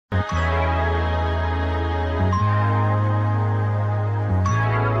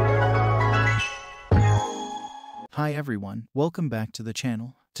Hi everyone, welcome back to the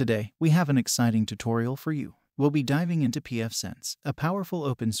channel. Today, we have an exciting tutorial for you. We'll be diving into pfSense, a powerful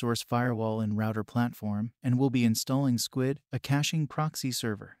open-source firewall and router platform, and we'll be installing Squid, a caching proxy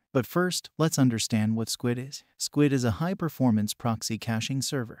server. But first, let's understand what Squid is. Squid is a high-performance proxy caching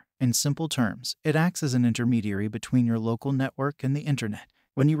server. In simple terms, it acts as an intermediary between your local network and the internet.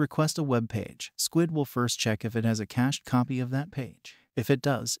 When you request a web page, Squid will first check if it has a cached copy of that page. If it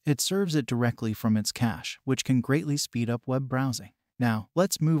does, it serves it directly from its cache, which can greatly speed up web browsing. Now,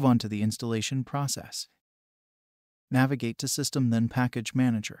 let's move on to the installation process. Navigate to System, then Package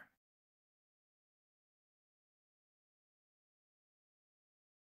Manager.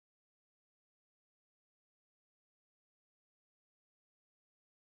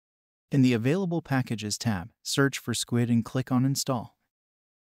 In the Available Packages tab, search for Squid and click on Install.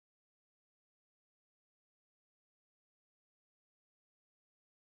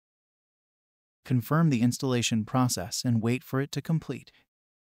 Confirm the installation process and wait for it to complete.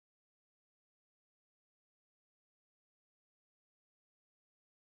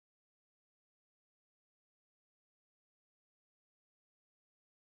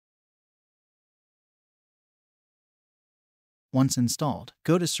 Once installed,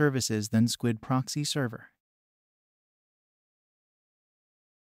 go to Services, then Squid Proxy Server.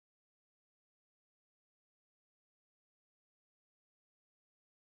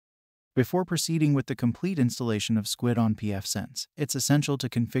 Before proceeding with the complete installation of Squid on pfSense, it's essential to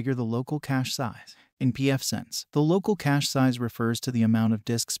configure the local cache size. In pfSense, the local cache size refers to the amount of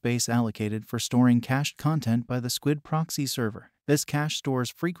disk space allocated for storing cached content by the Squid Proxy server. This cache stores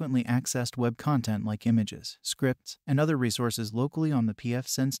frequently accessed web content like images, scripts, and other resources locally on the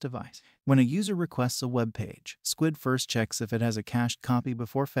pfSense device. When a user requests a web page, Squid first checks if it has a cached copy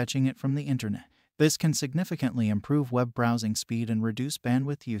before fetching it from the internet. This can significantly improve web browsing speed and reduce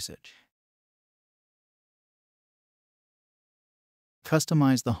bandwidth usage.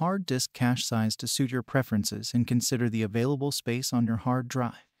 Customize the hard disk cache size to suit your preferences and consider the available space on your hard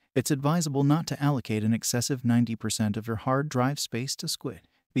drive. It's advisable not to allocate an excessive 90% of your hard drive space to Squid.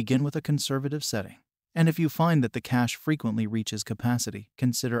 Begin with a conservative setting. And if you find that the cache frequently reaches capacity,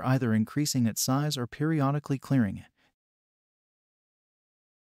 consider either increasing its size or periodically clearing it.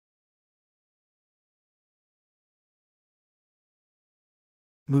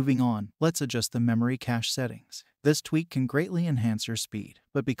 Moving on, let's adjust the memory cache settings. This tweak can greatly enhance your speed,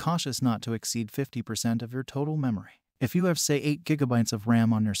 but be cautious not to exceed 50% of your total memory. If you have, say, 8 GB of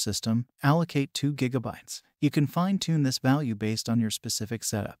RAM on your system, allocate 2 GB. You can fine-tune this value based on your specific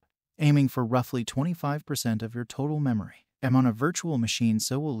setup, aiming for roughly 25% of your total memory. I'm on a virtual machine,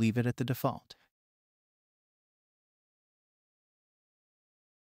 so we'll leave it at the default.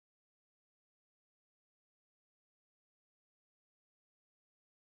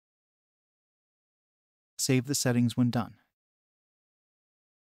 Save the settings when done.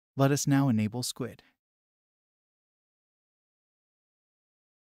 Let us now enable Squid.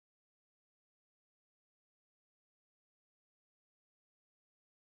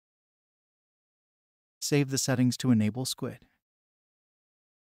 Save the settings to enable Squid.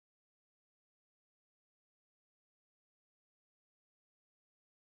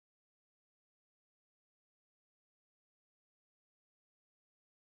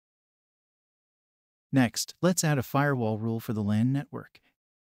 Next, let's add a firewall rule for the LAN network.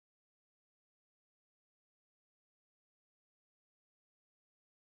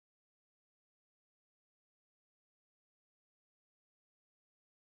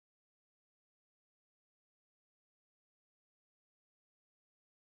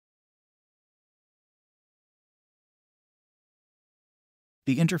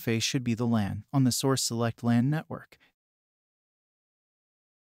 The interface should be the LAN on the source select LAN network.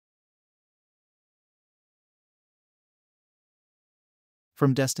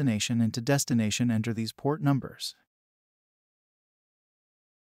 From destination and to destination, enter these port numbers.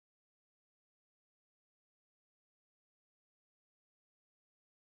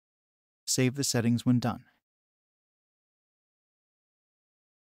 Save the settings when done.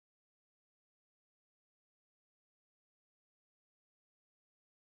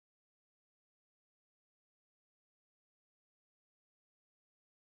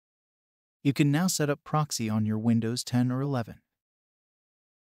 You can now set up proxy on your Windows 10 or 11.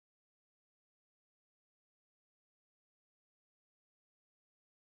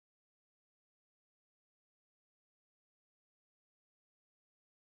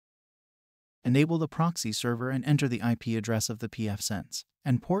 Enable the proxy server and enter the IP address of the pfSense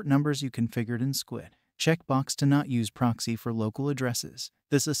and port numbers you configured in Squid. Checkbox to not use proxy for local addresses.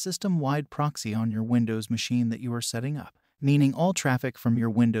 This is a system-wide proxy on your Windows machine that you are setting up, meaning all traffic from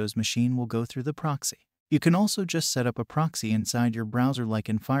your Windows machine will go through the proxy. You can also just set up a proxy inside your browser like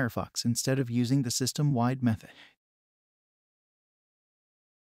in Firefox instead of using the system-wide method.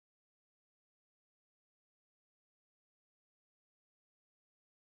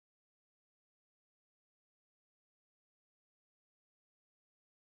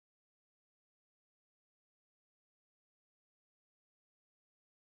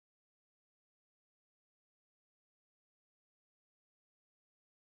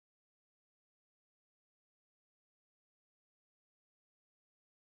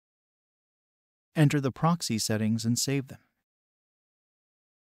 Enter the proxy settings and save them.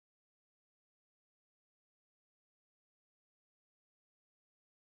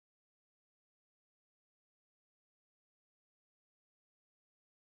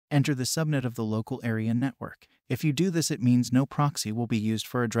 Enter the subnet of the local area network. If you do this, it means no proxy will be used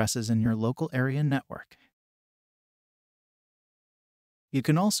for addresses in your local area network. You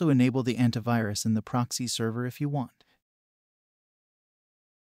can also enable the antivirus in the proxy server if you want.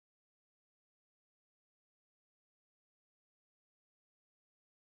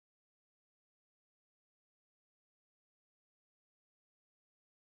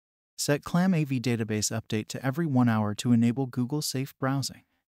 Set ClamAV database update to every 1 hour to enable Google Safe browsing.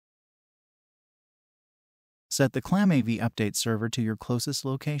 Set the ClamAV update server to your closest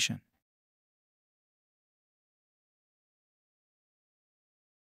location.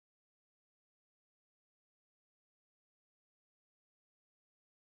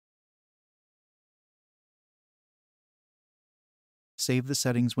 Save the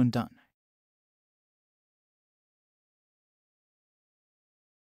settings when done.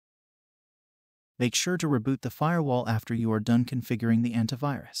 Make sure to reboot the firewall after you are done configuring the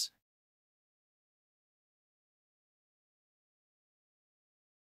antivirus.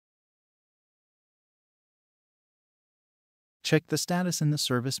 Check the status in the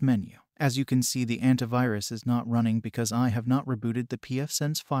service menu. As you can see, the antivirus is not running because I have not rebooted the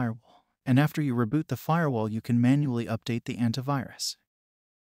pfSense firewall. And after you reboot the firewall, you can manually update the antivirus.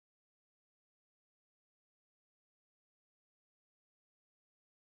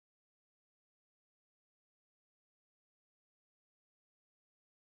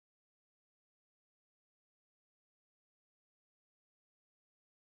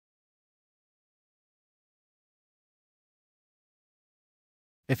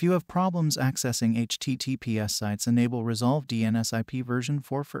 If you have problems accessing HTTPS sites, enable Resolve DNS-IP version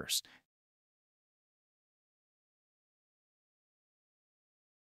 4 first.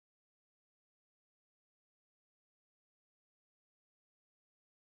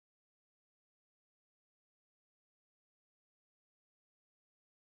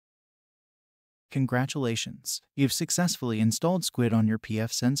 Congratulations! You've successfully installed Squid on your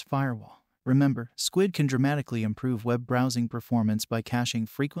pfSense firewall. Remember, Squid can dramatically improve web browsing performance by caching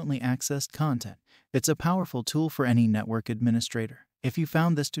frequently accessed content. It's a powerful tool for any network administrator. If you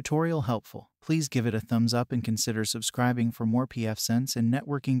found this tutorial helpful, please give it a thumbs up and consider subscribing for more pfSense and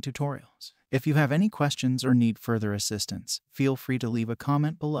networking tutorials. If you have any questions or need further assistance, feel free to leave a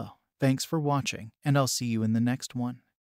comment below. Thanks for watching, and I'll see you in the next one.